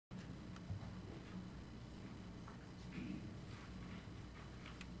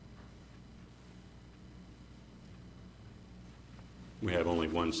We have only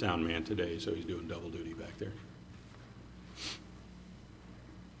one sound man today, so he's doing double duty back there.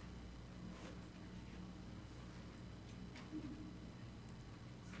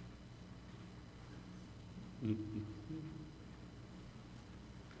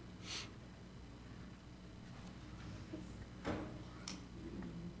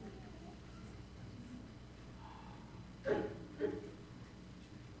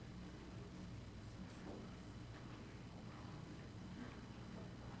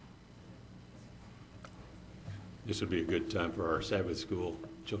 This would be a good time for our Sabbath school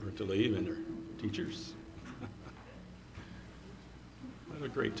children to leave and their teachers. What a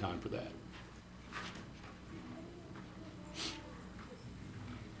great time for that.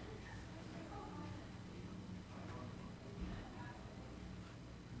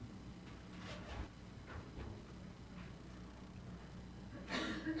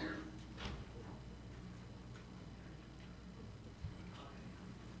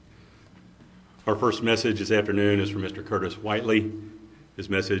 Our first message this afternoon is from Mr. Curtis Whiteley. His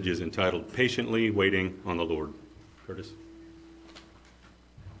message is entitled, Patiently Waiting on the Lord. Curtis.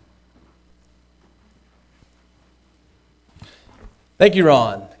 Thank you,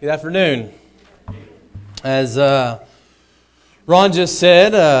 Ron. Good afternoon. As Ron just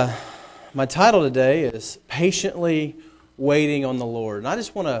said, my title today is Patiently Waiting on the Lord. And I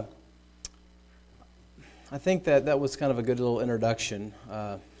just want to, I think that was kind of a good little introduction,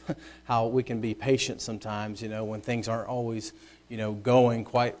 how we can be patient sometimes, when things aren't always, going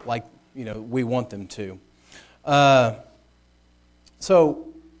quite like, we want them to. So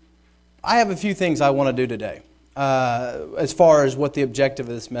I have a few things I want to do today. As far as what the objective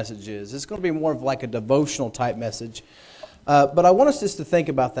of this message is. It's going to be more of like a devotional type message. But I want us just to think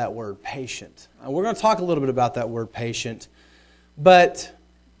about that word, patient. We're going to talk a little bit about that word, patient. But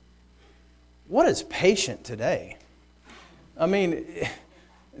what is patient today? I mean,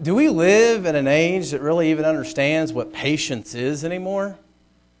 do we live in an age that really even understands what patience is anymore?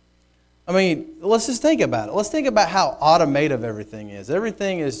 I mean, let's just think about it. Let's think about how automative everything is.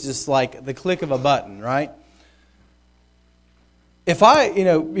 Everything is just like the click of a button, right? If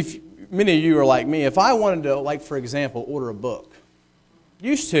many of you are like me, if I wanted to, like, for example, order a book,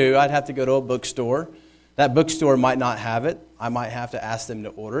 used to, I'd have to go to a bookstore. That bookstore might not have it. I might have to ask them to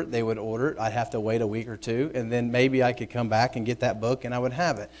order it. They would order it. I'd have to wait a week or two, and then maybe I could come back and get that book, and I would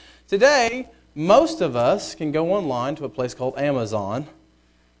have it. Today, most of us can go online to a place called Amazon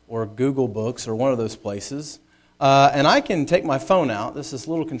or Google Books or one of those places, and I can take my phone out. This is a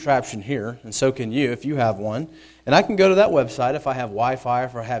little contraption here, and so can you if you have one. And I can go to that website if I have Wi-Fi,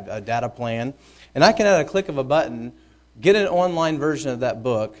 if I have a data plan, and I can, at a click of a button, get an online version of that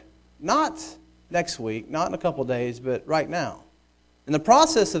book, not next week, not in a couple days, but right now. In the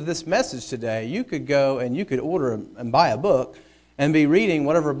process of this message today, you could go and you could order and buy a book and be reading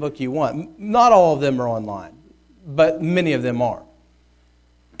whatever book you want. Not all of them are online, but many of them are.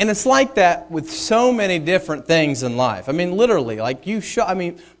 And it's like that with so many different things in life. I mean, literally, like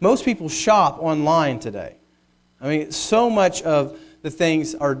most people shop online today. I mean, so much of the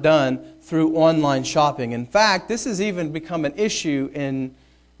things are done through online shopping. In fact, this has even become an issue in,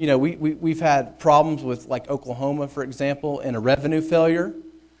 we've had problems with, like, Oklahoma, for example, in a revenue failure.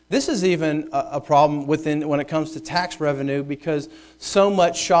 This is even a problem when it comes to tax revenue, because so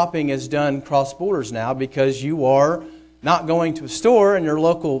much shopping is done cross borders now, because you are not going to a store in your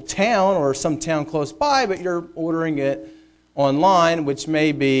local town or some town close by, but you're ordering it online, which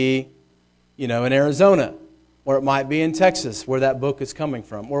may be, in Arizona, or it might be in Texas, where that book is coming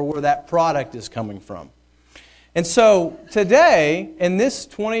from, or where that product is coming from. And so today, in this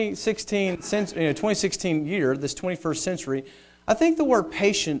 2016 year, this 21st century, I think the word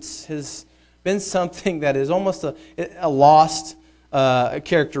patience has been something that is almost a lost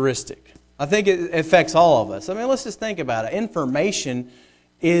characteristic. I think it affects all of us. I mean, let's just think about it. Information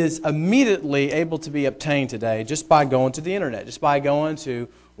is immediately able to be obtained today just by going to the internet, just by going to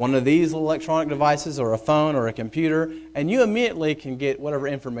one of these electronic devices or a phone or a computer, and you immediately can get whatever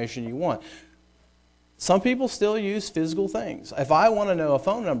information you want. Some people still use physical things. If I want to know a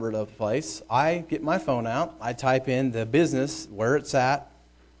phone number of a place, I get my phone out, I type in the business, where it's at,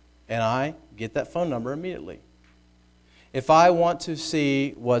 and I get that phone number immediately. If I want to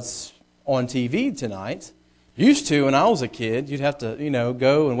see what's on TV tonight, used to, when I was a kid, you'd have to,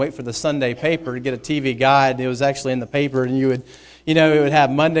 go and wait for the Sunday paper to get a TV guide. It was actually in the paper, and you would, it would have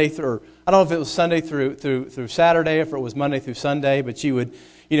Monday through, I don't know if it was Sunday through Saturday, if it was Monday through Sunday, but you would,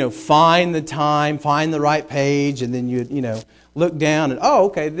 find the time, find the right page, and then you'd, look down and, oh,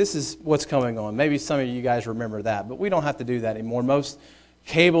 okay, this is what's coming on. Maybe some of you guys remember that, but we don't have to do that anymore. Most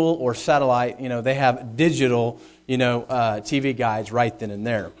cable or satellite, they have digital, TV guides right then and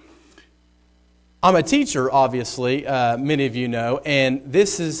there. I'm a teacher, obviously, many of you know, and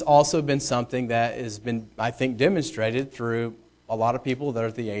this has also been something that has been, I think, demonstrated through a lot of people that are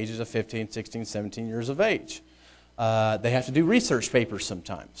at the ages of 15, 16, 17 years of age. They have to do research papers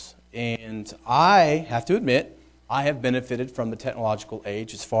sometimes. And I have to admit, I have benefited from the technological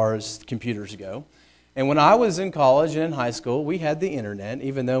age as far as computers go. And when I was in college and in high school, we had the internet,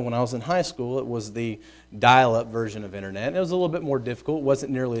 even though when I was in high school, it was the dial-up version of internet. It was a little bit more difficult. It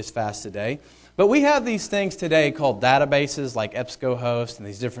wasn't nearly as fast today. But we have these things today called databases like EBSCOhost and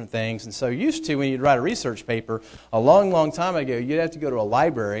these different things. And so used to, when you'd write a research paper a long, long time ago, you'd have to go to a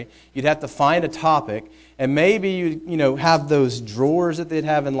library. You'd have to find a topic. And maybe you'd have those drawers that they'd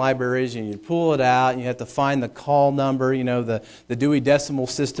have in libraries, and you'd pull it out, and you have to find the call number, the Dewey Decimal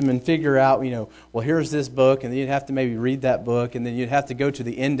System, and figure out, well, here's this book, and then you'd have to maybe read that book, and then you'd have to go to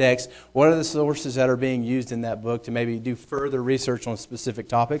the index. What are the sources that are being used in that book to maybe do further research on specific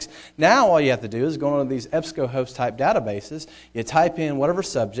topics? Now all you have to do is go on these EBSCOhost type databases. You type in whatever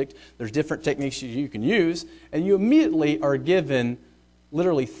subject. There's different techniques you can use, and you immediately are given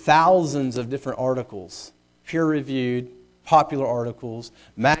literally thousands of different articles, peer-reviewed, popular articles,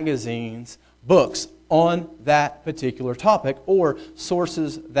 magazines, books on that particular topic, or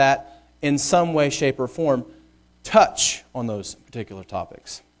sources that in some way, shape, or form touch on those particular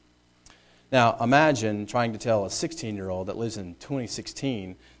topics. Now, imagine trying to tell a 16-year-old that lives in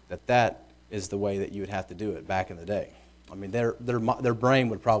 2016 that is the way that you would have to do it back in the day. I mean, their brain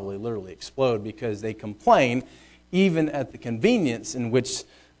would probably literally explode because they complain even at the convenience in which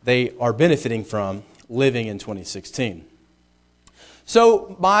they are benefiting from living in 2016.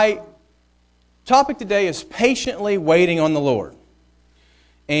 So my topic today is patiently waiting on the Lord.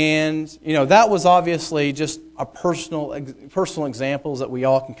 And, that was obviously just a personal examples that we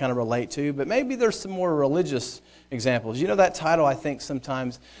all can kind of relate to, but maybe there's some more religious examples. That title, I think,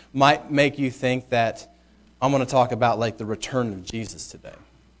 sometimes might make you think that I'm going to talk about like the return of Jesus today.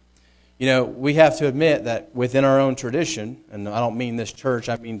 We have to admit that within our own tradition, and I don't mean this church,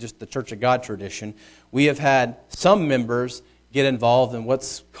 I mean just the Church of God tradition, we have had some members get involved in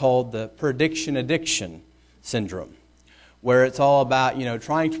what's called the prediction addiction syndrome, where it's all about,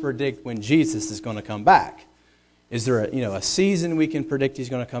 trying to predict when Jesus is going to come back. Is there a season we can predict he's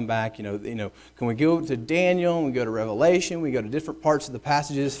going to come back? Can we go to Daniel, and we go to Revelation, we go to different parts of the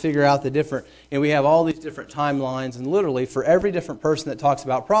passages, figure out the different, we have all these different timelines, and literally for every different person that talks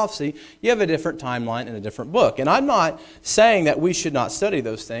about prophecy, you have a different timeline in a different book. And I'm not saying that we should not study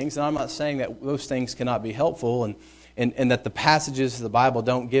those things, and I'm not saying that those things cannot be helpful, and that the passages of the Bible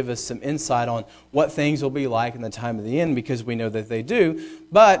don't give us some insight on what things will be like in the time of the end, because we know that they do.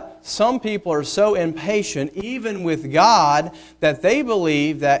 But some people are so impatient, even with God, that they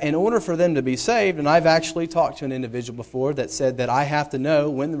believe that in order for them to be saved, and I've actually talked to an individual before that said that I have to know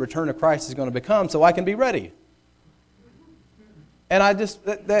when the return of Christ is going to come so I can be ready. And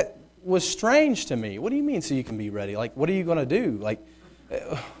that was strange to me. What do you mean so you can be ready? Like, what are you going to do? Like...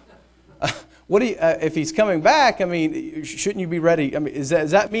 if he's coming back, shouldn't you be ready?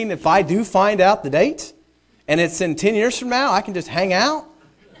 Does that mean if I do find out the date and it's in 10 years from now, I can just hang out?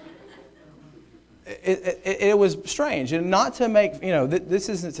 It was strange. And not to make, this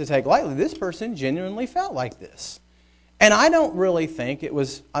isn't to take lightly. This person genuinely felt like this. And I don't really think it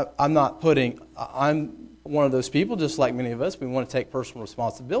was, I'm one of those people, just like many of us, we want to take personal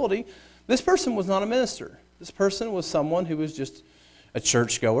responsibility. This person was not a minister. This person was someone who was just a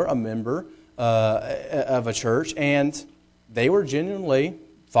churchgoer, a member of a church, and they were genuinely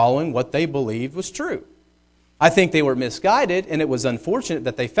following what they believed was true. I think they were misguided, and it was unfortunate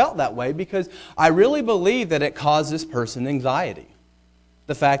that they felt that way, because I really believe that it caused this person anxiety.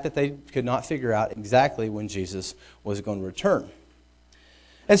 The fact that they could not figure out exactly when Jesus was going to return.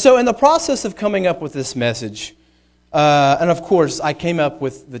 And so in the process of coming up with this message, and of course I came up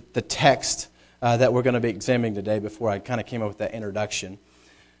with the text that we're going to be examining today before I kind of came up with that introduction.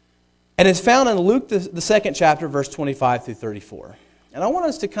 And it's found in Luke, the second chapter, verse 25 through 34. And I want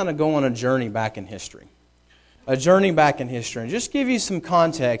us to kind of go on a journey back in history. A journey back in history. And just give you some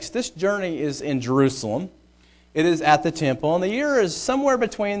context, this journey is in Jerusalem. It is at the temple. And the year is somewhere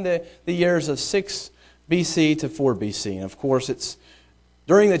between the years of 6 BC to 4 BC. And of course, it's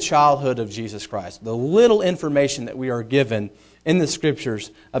during the childhood of Jesus Christ. The little information that we are given in the Scriptures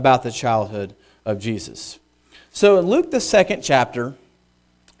about the childhood of Jesus. So in Luke, the second chapter,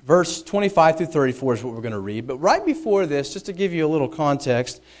 verse 25 through 34 is what we're going to read. But right before this, just to give you a little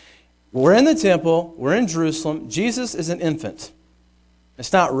context, we're in the temple, we're in Jerusalem. Jesus is an infant.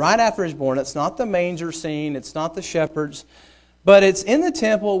 It's not right after he's born. It's not the manger scene. It's not the shepherds. But it's in the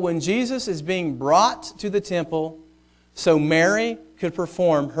temple when Jesus is being brought to the temple so Mary could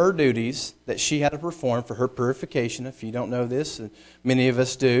perform her duties that she had to perform for her purification. If you don't know this, and many of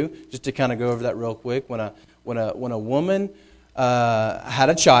us do, just to kind of go over that real quick, when a woman had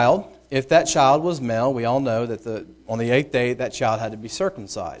a child, if that child was male, we all know that on the 8th day that child had to be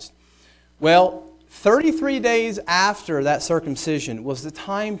circumcised. Well, 33 days after that circumcision was the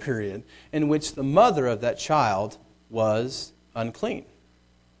time period in which the mother of that child was unclean.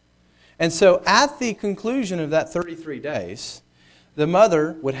 And so at the conclusion of that 33 days, the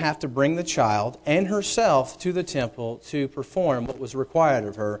mother would have to bring the child and herself to the temple to perform what was required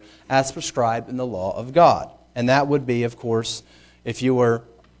of her as prescribed in the law of God. And that would be, of course, if you were,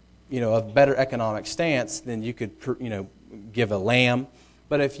 of better economic stance, then you could, give a lamb.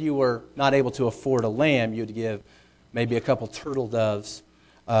 But if you were not able to afford a lamb, you'd give maybe a couple turtle doves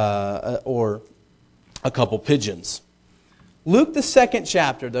or a couple pigeons. Luke, the 2nd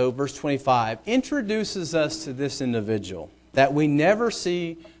chapter, though, verse 25, introduces us to this individual that we never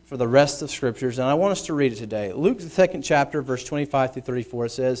see for the rest of Scriptures, and I want us to read it today. Luke, the 2nd chapter, verse 25 through 34, it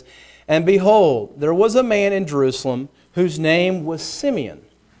says, "And behold, there was a man in Jerusalem whose name was Simeon.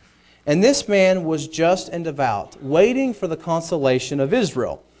 And this man was just and devout, waiting for the consolation of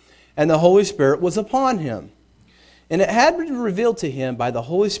Israel. And the Holy Spirit was upon him. And it had been revealed to him by the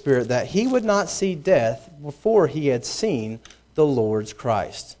Holy Spirit that he would not see death before he had seen the Lord's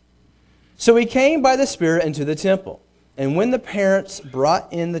Christ. So he came by the Spirit into the temple. And when the parents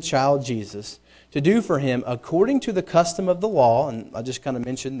brought in the child Jesus to do for him according to the custom of the law," and I just kind of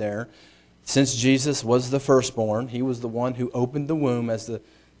mentioned there, since Jesus was the firstborn, he was the one who opened the womb, as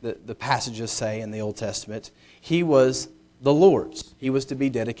the passages say in the Old Testament. He was the Lord's. He was to be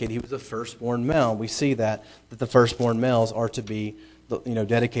dedicated. He was the firstborn male. We see that the firstborn males are to be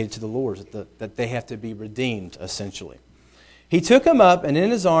dedicated to the Lord's, that they have to be redeemed, essentially. He took him up and in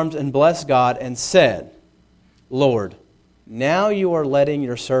his arms and blessed God and said, "Lord, now you are letting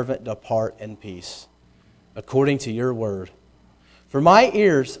your servant depart in peace, according to your word. For my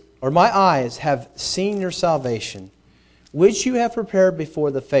eyes have seen your salvation, which you have prepared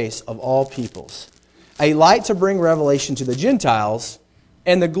before the face of all peoples, a light to bring revelation to the Gentiles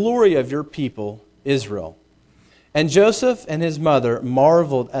and the glory of your people Israel." And Joseph and his mother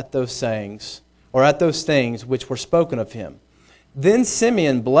marveled at those things which were spoken of him. Then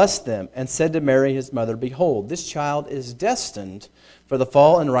Simeon blessed them and said to Mary his mother, "Behold, this child is destined for the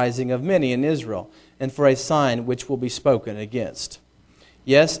fall and rising of many in Israel, and for a sign which will be spoken against.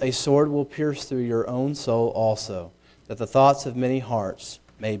 Yes, a sword will pierce through your own soul also, that the thoughts of many hearts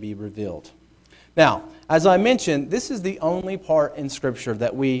may be revealed." Now, as I mentioned, this is the only part in Scripture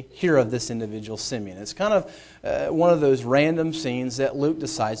that we hear of this individual Simeon. It's kind of one of those random scenes that Luke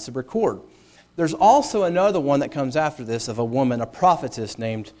decides to record. There's also another one that comes after this of a woman, a prophetess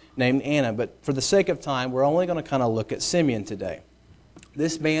named Anna, but for the sake of time, we're only going to kind of look at Simeon today.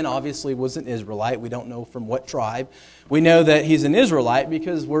 This man obviously was an Israelite. We don't know from what tribe. We know that he's an Israelite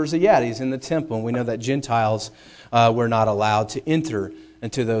because where's he at? He's in the temple. And we know that Gentiles were not allowed to enter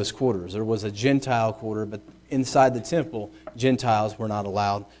into those quarters. There was a Gentile quarter, but inside the temple, Gentiles were not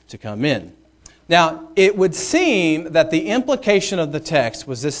allowed to come in. Now, it would seem that the implication of the text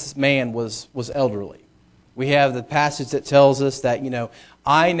was this man was elderly. We have the passage that tells us that,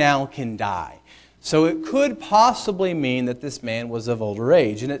 I now can die. So it could possibly mean that this man was of older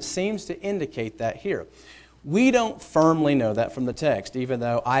age, and it seems to indicate that here. We don't firmly know that from the text, even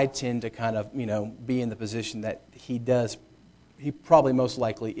though I tend to kind of, be in the position that he probably most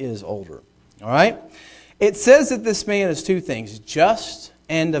likely is older. All right? It says that this man is two things, just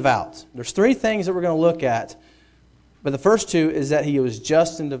and devout. There's three things that we're going to look at, but the first two is that he was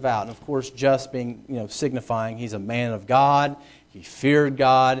just and devout. And of course, just being, signifying he's a man of God. He feared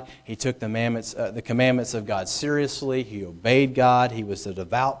God. He took the commandments of God seriously. He obeyed God. He was a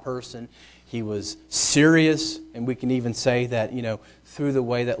devout person. He was serious, and we can even say that, through the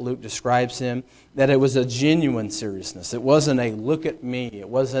way that Luke describes him, that it was a genuine seriousness. It wasn't a look at me. It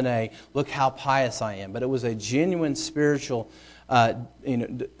wasn't a look how pious I am, but it was a genuine spiritual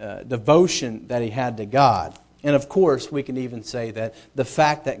devotion that he had to God. And of course, we can even say that the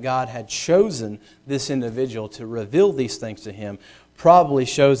fact that God had chosen this individual to reveal these things to him probably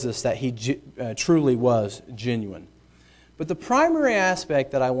shows us that he truly was genuine. But the primary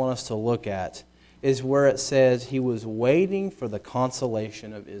aspect that I want us to look at is where it says he was waiting for the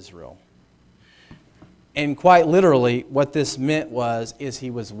consolation of Israel. And quite literally, what this meant is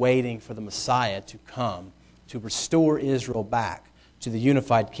he was waiting for the Messiah to come to restore Israel back to the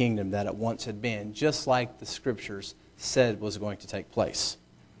unified kingdom that it once had been, just like the Scriptures said was going to take place.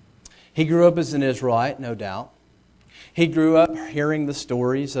 He grew up as an Israelite, no doubt. He grew up hearing the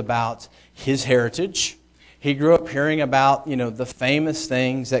stories about his heritage. He grew up hearing about, the famous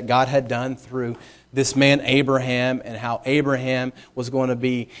things that God had done through this man Abraham, and how Abraham was going to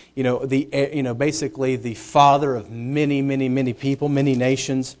be, basically the father of many, many, many people, many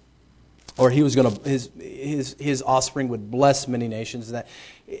nations. Or he was going to, his offspring would bless many nations, that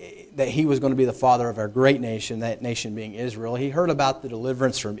he was going to be the father of our great nation, that nation being Israel. He heard about the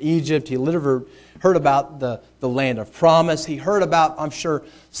deliverance from Egypt. He heard about the land of promise. He heard about, I'm sure,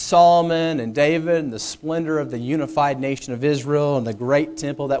 Solomon and David and the splendor of the unified nation of Israel and the great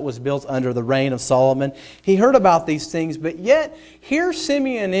temple that was built under the reign of Solomon. He heard about these things, but yet here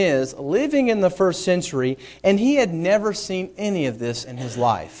Simeon is living in the first century, and he had never seen any of this in his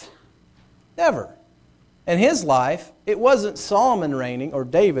life. Never. In his life, it wasn't Solomon reigning, or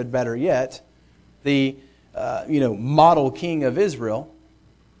David, better yet, the model king of Israel.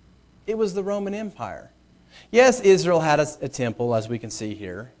 It was the Roman Empire. Yes, Israel had a temple, as we can see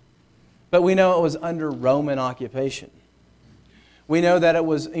here, but we know it was under Roman occupation. We know that it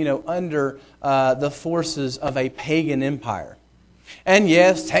was under the forces of a pagan empire. And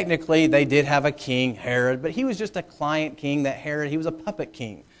yes, technically they did have a king, Herod, but he was just a client king. That Herod, he was a puppet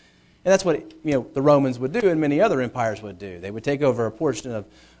king. And that's what the Romans would do, and many other empires would do. They would take over a portion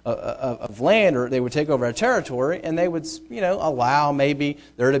of land, or they would take over a territory, and they would allow maybe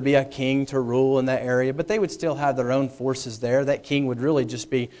there to be a king to rule in that area, but they would still have their own forces there. That king would really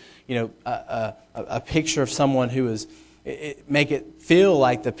just be a picture of someone who was make it feel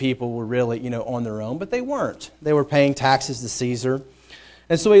like the people were really on their own, but they weren't. They were paying taxes to Caesar.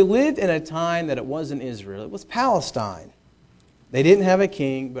 And so he lived in a time that it wasn't Israel, it was Palestine. They didn't have a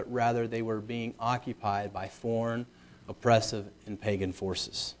king, but rather they were being occupied by foreign, oppressive, and pagan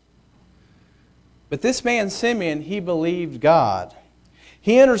forces. But this man, Simeon, he believed God.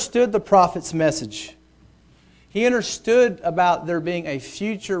 He understood the prophet's message. He understood about there being a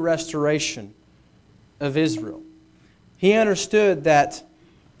future restoration of Israel. He understood that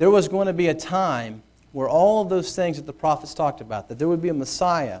there was going to be a time where all of those things that the prophets talked about, that there would be a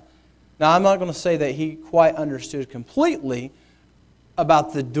Messiah. Now, I'm not going to say that he quite understood completely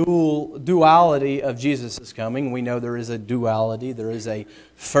about the duality of Jesus' coming. We know there is a duality. There is a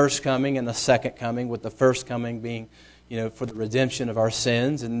first coming and a second coming, with the first coming being, for the redemption of our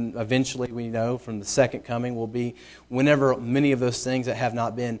sins. And eventually we know from the second coming will be whenever many of those things that have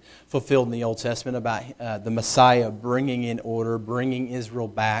not been fulfilled in the Old Testament about the Messiah bringing in order, bringing Israel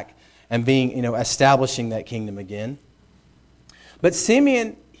back, and being, establishing that kingdom again. But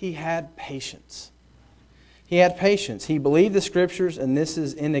Simeon, he had patience. He had patience. He believed the Scriptures, and this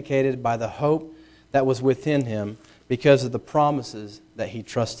is indicated by the hope that was within him because of the promises that he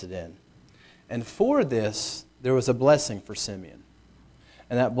trusted in. And for this, there was a blessing for Simeon.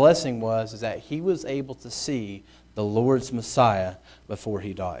 And that blessing was that he was able to see the Lord's Messiah before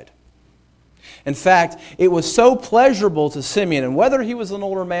he died. In fact, it was so pleasurable to Simeon, and whether he was an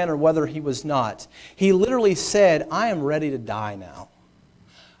older man or whether he was not, he literally said, I am ready to die now.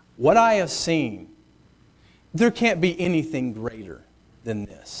 What I have seen, there can't be anything greater than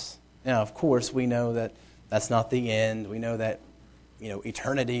this. Now, of course, we know that that's not the end. We know that,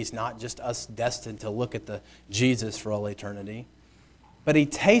 eternity is not just us destined to look at the Jesus for all eternity. But he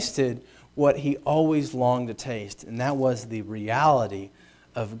tasted what he always longed to taste, and that was the reality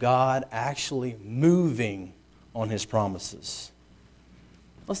of God actually moving on his promises.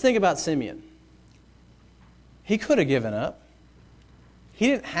 Let's think about Simeon. He could have given up. He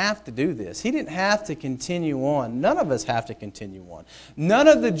didn't have to do this. He didn't have to continue on. None of us have to continue on. None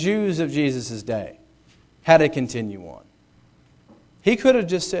of the Jews of Jesus' day had to continue on. He could have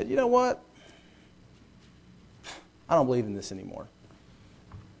just said, you know what? I don't believe in this anymore.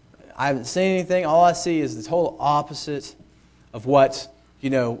 I haven't seen anything. All I see is the total opposite of what,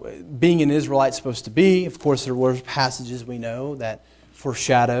 being an Israelite is supposed to be. Of course, there were passages we know that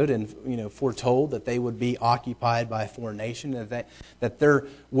foreshadowed and foretold that they would be occupied by a foreign nation, and that there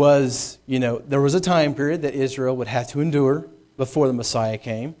was a time period that Israel would have to endure before the Messiah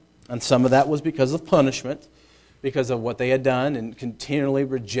came, and some of that was because of punishment, because of what they had done and continually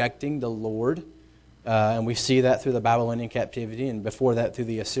rejecting the Lord, and we see that through the Babylonian captivity, and before that through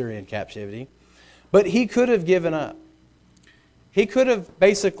the Assyrian captivity. But he could have given up. He could have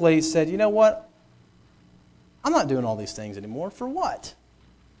basically said, you know what? I'm not doing all these things anymore. For what?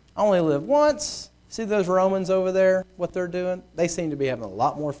 I only live once. See those Romans over there, what they're doing? They seem to be having a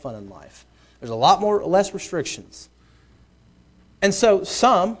lot more fun in life. There's a lot less restrictions. And so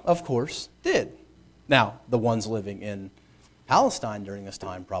some, of course, did. Now, the ones living in Palestine during this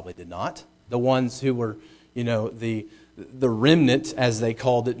time probably did not. The ones who were, the the remnant, as they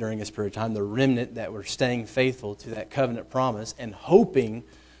called it during this period of time, the remnant that were staying faithful to that covenant promise and hoping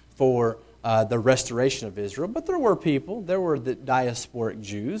for the restoration of Israel. But there were people, there were the diasporic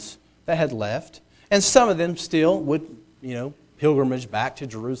Jews that had left, and some of them still would, pilgrimage back to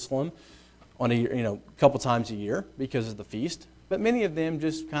Jerusalem on a couple times a year because of the feast. But many of them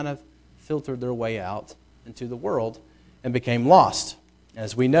just kind of filtered their way out into the world and became lost,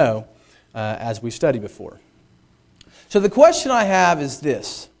 as we know, as we studied before. So the question I have is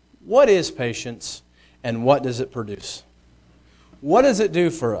this: what is patience and what does it produce? What does it do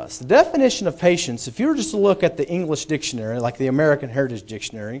for us? The definition of patience, if you were just to look at the English dictionary, like the American Heritage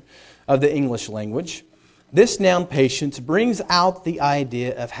Dictionary of the English language, this noun patience brings out the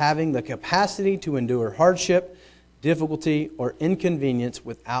idea of having the capacity to endure hardship, difficulty, or inconvenience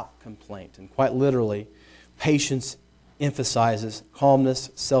without complaint. And quite literally, patience emphasizes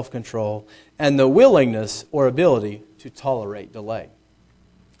calmness, self-control, and the willingness or ability to tolerate delay.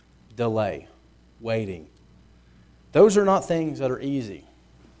 Delay, waiting. Those are not things that are easy.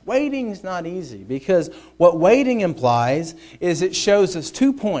 Waiting's not easy because what waiting implies is it shows us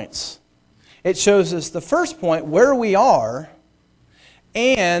 2 points. It shows us the first point, where we are,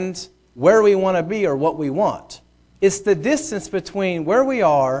 and where we want to be or what we want. It's the distance between where we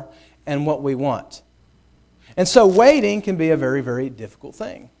are and what we want. And so waiting can be a very, very difficult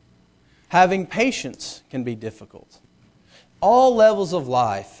thing. Having patience can be difficult. All levels of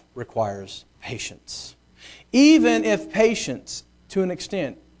life requires patience. Even if patience, to an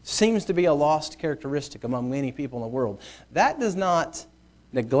extent, seems to be a lost characteristic among many people in the world, that does not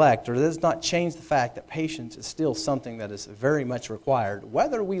neglect or does not change the fact that patience is still something that is very much required,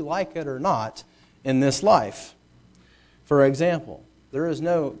 whether we like it or not, in this life. For example, there is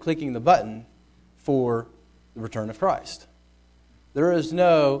no clicking the button for the return of Christ. There is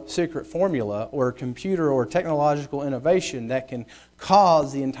no secret formula or computer or technological innovation that can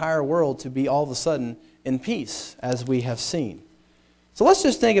cause the entire world to be all of a sudden in peace, as we have seen. So let's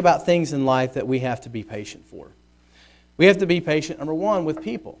just think about things in life that we have to be patient for. We have to be patient, number one, with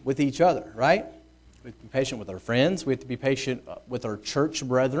people, with each other, right? We have to be patient with our friends. We have to be patient with our church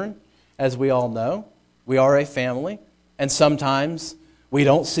brethren. As we all know, we are a family, and sometimes we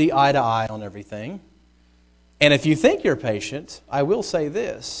don't see eye to eye on everything. And if you think you're patient, I will say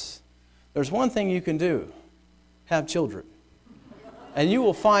this: there's one thing you can do: have children. And you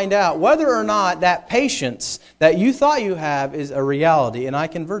will find out whether or not that patience that you thought you have is a reality. And I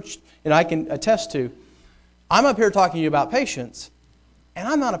can attest to, I'm up here talking to you about patience, and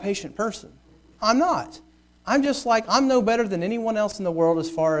I'm not a patient person. I'm not. I'm just like, I'm no better than anyone else in the world as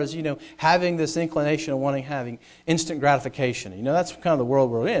far as, having this inclination of having instant gratification. That's kind of the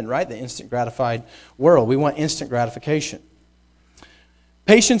world we're in, right? The instant gratified world. We want instant gratification.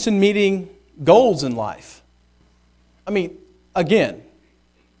 Patience in meeting goals in life. Again,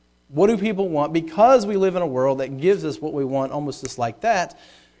 what do people want? Because we live in a world that gives us what we want almost just like that,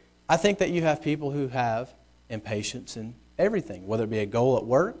 I think that you have people who have impatience in everything, whether it be a goal at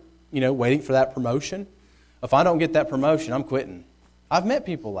work, waiting for that promotion. If I don't get that promotion, I'm quitting. I've met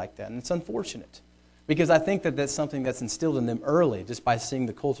people like that, and it's unfortunate because I think that that's something that's instilled in them early just by seeing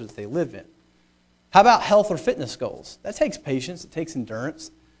the culture that they live in. How about health or fitness goals? That takes patience. It takes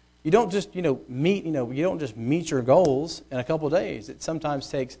endurance. You don't just, you don't just meet your goals in a couple of days. It sometimes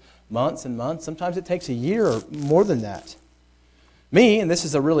takes months and months. Sometimes it takes a year or more than that. Me, and this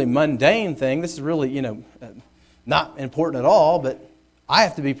is a really mundane thing. This is really, not important at all, but I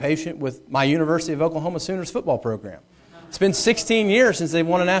have to be patient with my University of Oklahoma Sooners football program. It's been 16 years since they've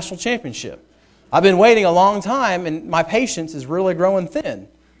won a national championship. I've been waiting a long time, and my patience is really growing thin.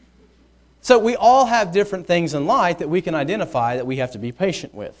 So we all have different things in life that we can identify that we have to be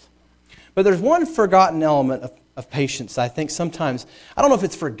patient with. But there's one forgotten element of patience I think sometimes, I don't know if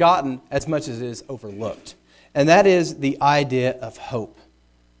it's forgotten as much as it is overlooked, and that is the idea of hope.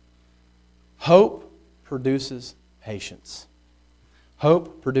 Hope produces patience.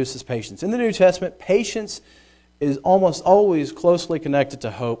 Hope produces patience. In the New Testament, patience is almost always closely connected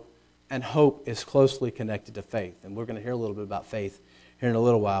to hope, and hope is closely connected to faith. And we're going to hear a little bit about faith here in a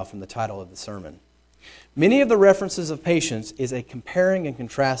little while from the title of the sermon. Many of the references of patience is a comparing and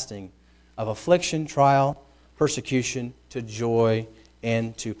contrasting of affliction, trial, persecution, to joy,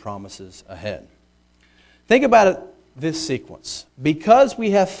 and to promises ahead. Think about it, this sequence. Because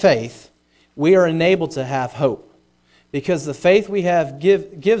we have faith, we are enabled to have hope. Because the faith we have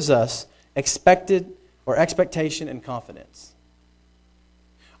gives us expectation and confidence.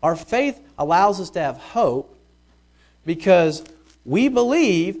 Our faith allows us to have hope because we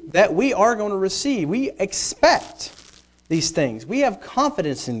believe that we are going to receive. We expect these things. We have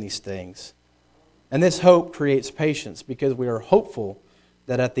confidence in these things. And this hope creates patience because we are hopeful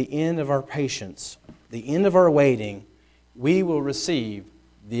that at the end of our patience, the end of our waiting, we will receive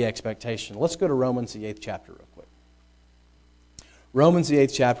the expectation. Let's go to Romans, the 8th chapter, real quick. Romans, the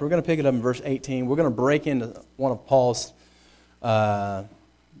 8th chapter. We're going to pick it up in verse 18. We're going to break into one of Paul's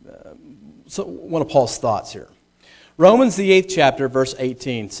thoughts here. Romans, the 8th chapter, verse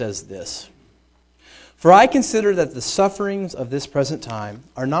 18 says this: "For I consider that the sufferings of this present time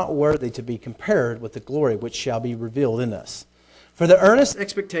are not worthy to be compared with the glory which shall be revealed in us. For the earnest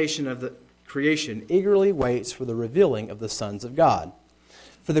expectation of the creation eagerly waits for the revealing of the sons of God.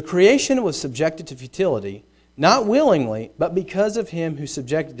 For the creation was subjected to futility, not willingly, but because of him who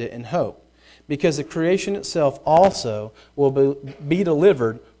subjected it in hope, because the creation itself also will be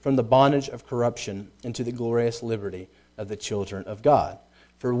delivered from the bondage of corruption into the glorious liberty of the children of God.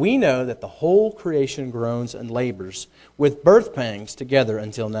 For we know that the whole creation groans and labors with birth pangs together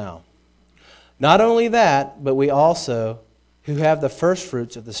until now. Not only that, but we also, who have the first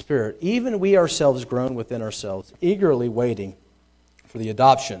fruits of the Spirit, even we ourselves groan within ourselves, eagerly waiting for the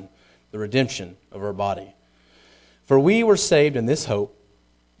adoption, the redemption of our body. For we were saved in this hope,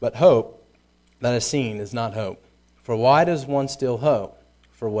 but hope that is seen is not hope. For why does one still hope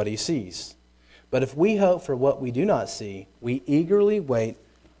for what he sees? But if we hope for what we do not see, we eagerly wait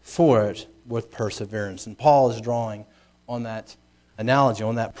for it with perseverance." And Paul is drawing on that analogy,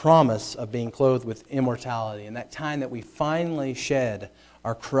 on that promise of being clothed with immortality, and that time that we finally shed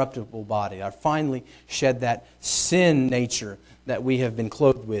our corruptible body, our finally shed that sin nature that we have been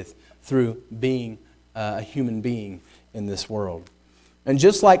clothed with through being a human being in this world. And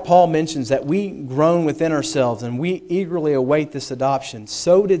just like Paul mentions that we groan within ourselves and we eagerly await this adoption,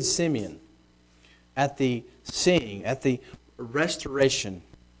 so did Simeon at the seeing, at the restoration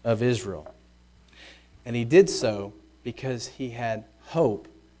of Israel. And he did so because he had hope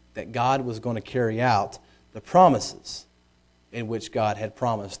that God was going to carry out the promises in which God had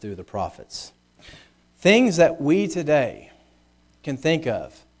promised through the prophets. Things that we today can think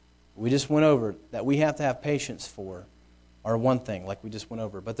of, we just went over, that we have to have patience for, are one thing, like we just went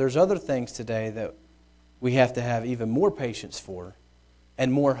over. But there's other things today that we have to have even more patience for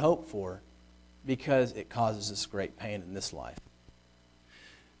and more hope for, because it causes us great pain in this life.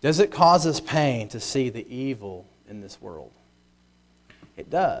 Does it cause us pain to see the evil in this world?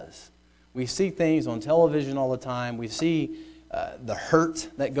 It does. We see things on television all the time. We see the hurt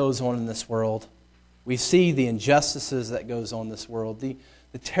that goes on in this world. We see the injustices that goes on in this world, the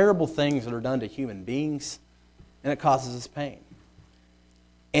terrible things that are done to human beings, and it causes us pain.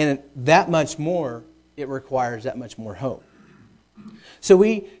 And that much more, it requires that much more hope. So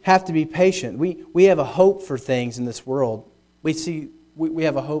we have to be patient. We have a hope for things in this world. We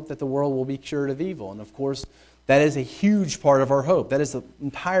have a hope that the world will be cured of evil. And of course, that is a huge part of our hope. That is the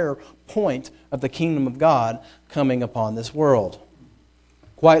entire point of the kingdom of God coming upon this world.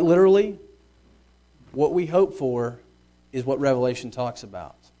 Quite literally, what we hope for is what Revelation talks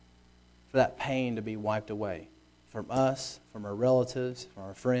about. For that pain to be wiped away from us, from our relatives, from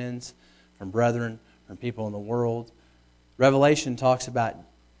our friends, from brethren, from people in the world. Revelation talks about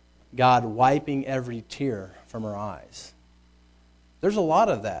God wiping every tear from our eyes. There's a lot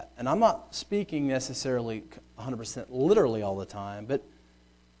of that. And I'm not speaking necessarily 100% literally all the time, but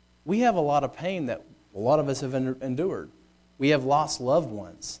we have a lot of pain that a lot of us have endured. We have lost loved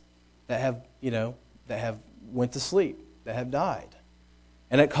ones that have went to sleep, that have died.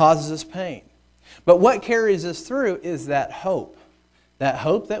 And it causes us pain. But what carries us through is that hope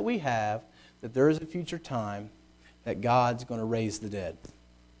that we have that there is a future time that God's going to raise the dead.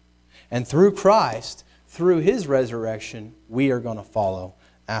 And through Christ, through His resurrection, we are going to follow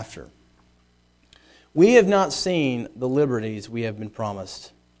after. We have not seen the liberties we have been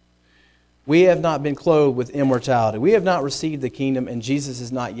promised. We have not been clothed with immortality. We have not received the kingdom, and Jesus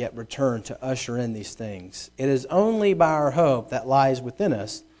has not yet returned to usher in these things. It is only by our hope that lies within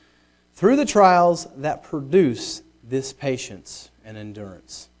us, through the trials that produce this patience and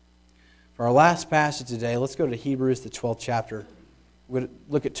endurance. For our last passage today, let's go to Hebrews, the 12th chapter. We're going to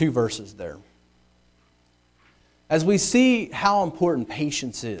look at 2 verses there. As we see how important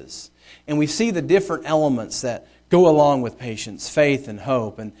patience is, and we see the different elements that go along with patience, faith and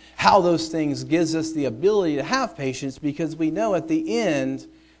hope, and how those things gives us the ability to have patience, because we know at the end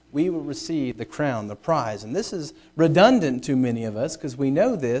we will receive the crown, the prize. And this is redundant to many of us because we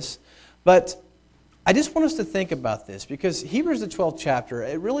know this, but I just want us to think about this, because Hebrews, the 12th chapter,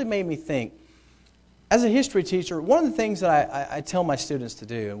 it really made me think. As a history teacher, one of the things that I tell my students to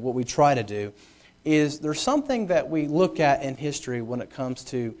do, and what we try to do, is there's something that we look at in history when it comes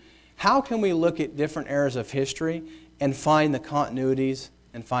to how can we look at different eras of history and find the continuities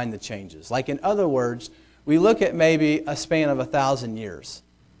and find the changes. Like, in other words, we look at maybe a span of 1,000 years,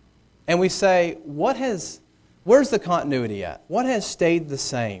 and we say, where's the continuity at? What has stayed the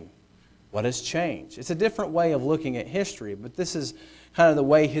same? What has changed? It's a different way of looking at history, but this is kind of the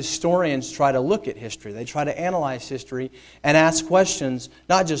way historians try to look at history. They try to analyze history and ask questions,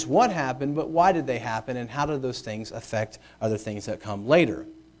 not just what happened, but why did they happen, and how do those things affect other things that come later.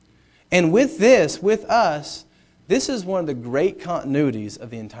 And with this, with us, this is one of the great continuities of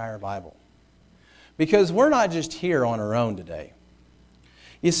the entire Bible. Because we're not just here on our own today.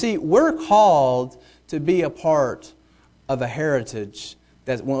 You see, we're called to be a part of a heritage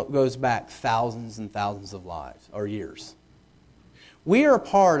that goes back thousands and thousands of lives or years. We are a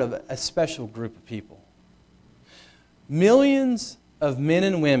part of a special group of people. Millions of men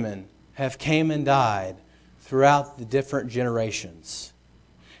and women have came and died throughout the different generations.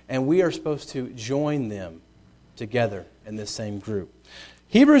 And we are supposed to join them together in this same group.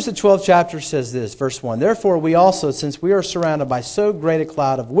 Hebrews, the 12th chapter, says this, verse 1, "Therefore we also, since we are surrounded by so great a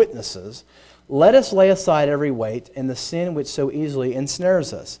cloud of witnesses, let us lay aside every weight and the sin which so easily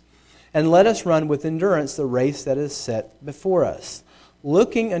ensnares us, and let us run with endurance the race that is set before us,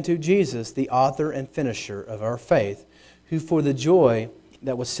 looking unto Jesus, the author and finisher of our faith, who for the joy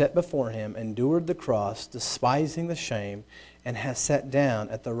that was set before him endured the cross, despising the shame, and has sat down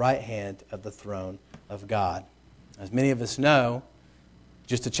at the right hand of the throne of God." As many of us know,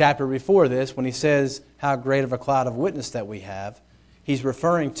 just a chapter before this, when he says how great of a cloud of witness that we have, he's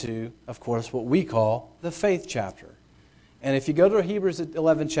referring to, of course, what we call the faith chapter. And if you go to Hebrews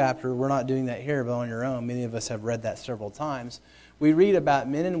 11 chapter, we're not doing that here, but on your own, many of us have read that several times, we read about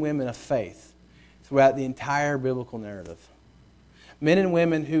men and women of faith throughout the entire biblical narrative. Men and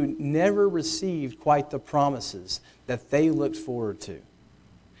women who never received quite the promises that they looked forward to.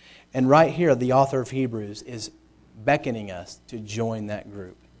 And right here, the author of Hebrews is beckoning us to join that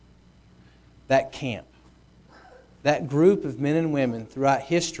group, that camp, that group of men and women throughout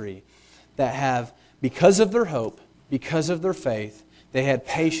history that have, because of their hope, because of their faith, they had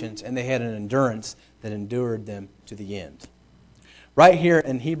patience and they had an endurance that endured them to the end. Right here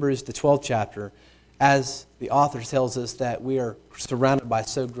in Hebrews, the 12th chapter, as the author tells us that we are surrounded by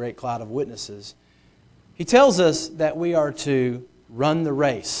so great cloud of witnesses, he tells us that we are to run the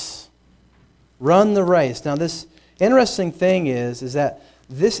race. Run the race. Now, this interesting thing is that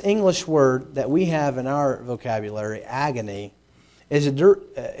this English word that we have in our vocabulary, agony,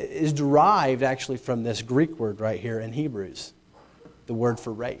 is derived actually from this Greek word right here in Hebrews, the word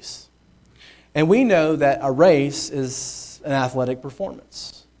for race. And we know that a race is an athletic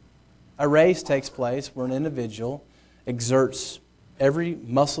performance. A race takes place where an individual exerts every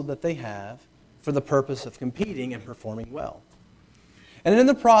muscle that they have for the purpose of competing and performing well. And in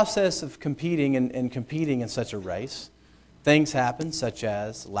the process of competing and competing in such a race, things happen such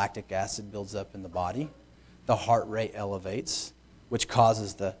as lactic acid builds up in the body, the heart rate elevates, which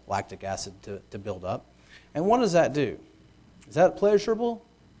causes the lactic acid to build up. And what does that do? Is that pleasurable?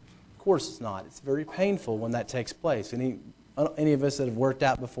 Of course it's not. It's very painful when that takes place. Any of us that have worked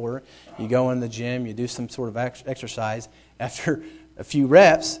out before, you go in the gym, you do some sort of exercise, after a few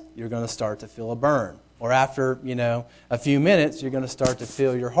reps, you're going to start to feel a burn. Or after, a few minutes, you're going to start to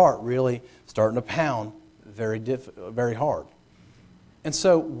feel your heart really starting to pound very hard. And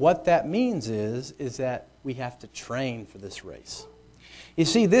so what that means is that we have to train for this race. You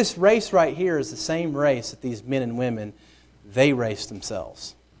see, this race right here is the same race that these men and women, they race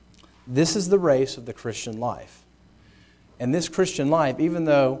themselves. This is the race of the Christian life. And this Christian life, even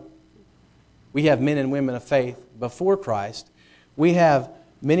though we have men and women of faith before Christ, we have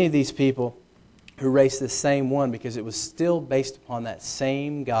many of these people who race the same one because it was still based upon that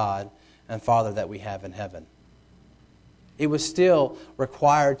same God and Father that we have in heaven. It was still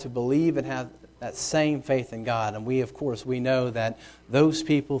required to believe and have that same faith in God. And we, of course, we know that those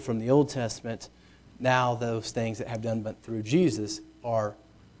people from the Old Testament, now those things that have done but through Jesus are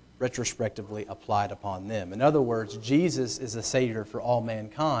retrospectively applied upon them. In other words, Jesus is the Savior for all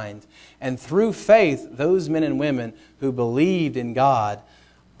mankind. And through faith, those men and women who believed in God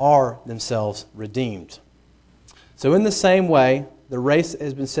are themselves redeemed. So in the same way, the race that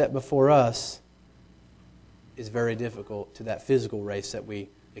has been set before us is very difficult to that physical race that we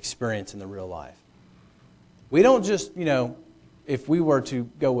experience in the real life. We don't just, if we were to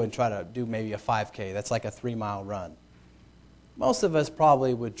go and try to do maybe a 5K, that's like a 3-mile run. Most of us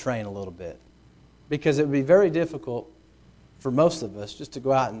probably would train a little bit because it would be very difficult for most of us just to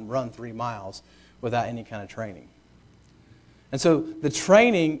go out and run 3 miles without any kind of training. And so the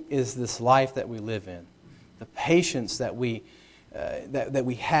training is this life that we live in, the patience that we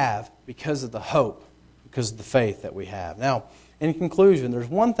have because of the hope, because of the faith that we have. Now, In conclusion, there's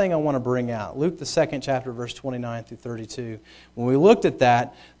one thing I want to bring out. Luke, the 2nd chapter, verse 29 through 32. When we looked at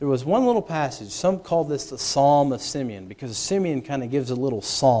that, there was one little passage. Some call this the Psalm of Simeon, because Simeon kind of gives a little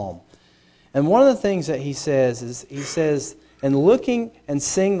psalm. And one of the things that he says is, he says, in looking and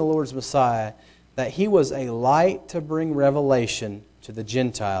seeing the Lord's Messiah, that he was a light to bring revelation to the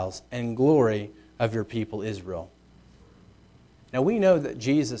Gentiles and glory of your people Israel. Now we know that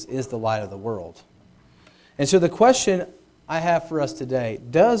Jesus is the light of the world. And so the question I have for us today,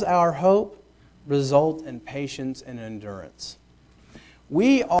 does our hope result in patience and endurance?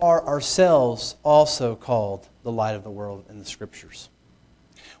 We are ourselves also called the light of the world in the Scriptures.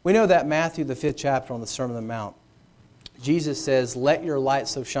 We know that Matthew, the 5th chapter on the Sermon on the Mount, Jesus says, "Let your light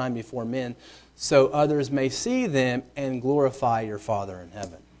so shine before men, so others may see them and glorify your Father in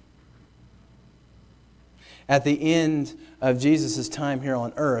heaven." At the end of Jesus' time here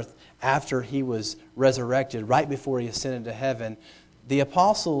on earth, after he was resurrected, right before he ascended to heaven, the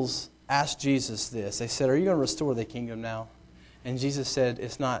apostles asked Jesus this. They said, "Are you going to restore the kingdom now?" And Jesus said,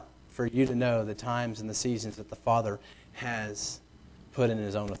 "It's not for you to know the times and the seasons that the Father has put in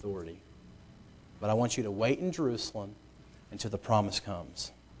His own authority. But I want you to wait in Jerusalem until the promise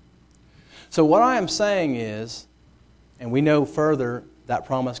comes." So what I am saying is, and we know further that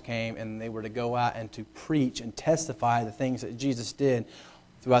promise came, and they were to go out and to preach and testify the things that Jesus did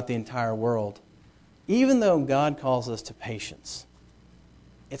throughout the entire world. Even though God calls us to patience,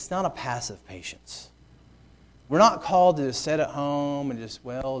 it's not a passive patience. We're not called to just sit at home and just,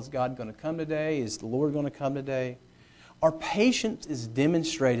 well, is God going to come today? Is the Lord going to come today? Our patience is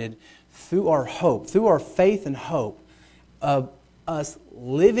demonstrated through our hope, through our faith and hope of us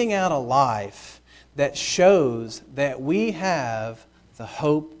living out a life that shows that we have the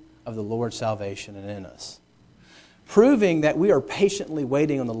hope of the Lord's salvation in us. Proving that we are patiently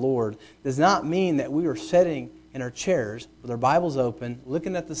waiting on the Lord does not mean that we are sitting in our chairs with our Bibles open,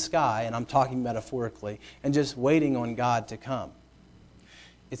 looking at the sky, and I'm talking metaphorically, and just waiting on God to come.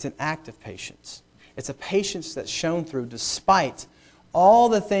 It's an act of patience. It's a patience that's shown through despite all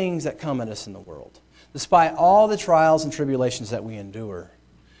the things that come at us in the world. Despite all the trials and tribulations that we endure,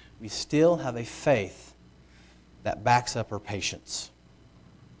 we still have a faith that backs up our patience.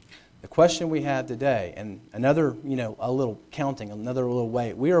 The question we have today, and another, a little counting, another little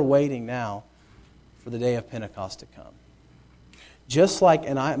wait. We are waiting now for the day of Pentecost to come. Just like,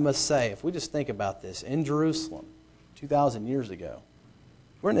 and I must say, if we just think about this, in Jerusalem, 2,000 years ago,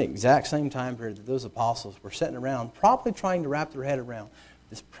 we're in the exact same time period that those apostles were sitting around, probably trying to wrap their head around,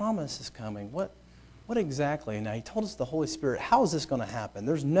 this promise is coming. What exactly? Now, He told us the Holy Spirit. How is this going to happen?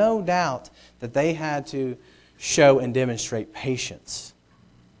 There's no doubt that they had to show and demonstrate patience.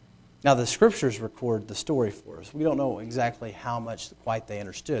 Now, the Scriptures record the story for us. We don't know exactly how much quite they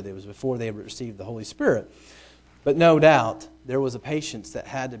understood. It was before they received the Holy Spirit. But no doubt, there was a patience that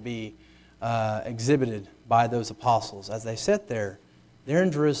had to be exhibited by those apostles. As they sat there, they're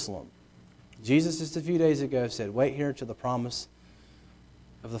in Jerusalem. Jesus just a few days ago said, "Wait here to the promise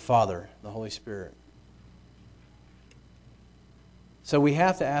of the Father, the Holy Spirit." So we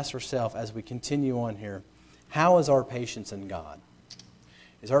have to ask ourselves as we continue on here, how is our patience in God?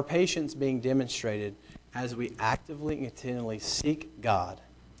 Is our patience being demonstrated as we actively and continually seek God?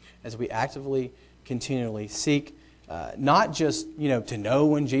 As we actively, continually seek not just, to know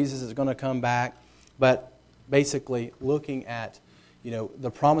when Jesus is going to come back, but basically looking at, the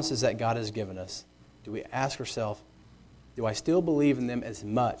promises that God has given us. Do we ask ourselves, do I still believe in them as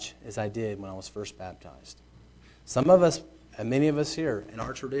much as I did when I was first baptized? Some of us, and many of us here in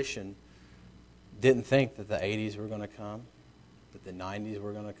our tradition, didn't think that the 80s were going to come, that the 90s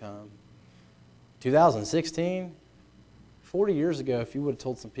were going to come. 2016, 40 years ago, if you would have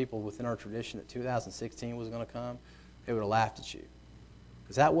told some people within our tradition that 2016 was going to come, they would have laughed at you.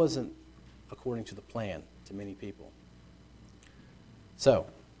 Because that wasn't according to the plan to many people. So,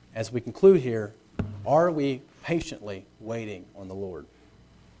 as we conclude here, are we patiently waiting on the Lord?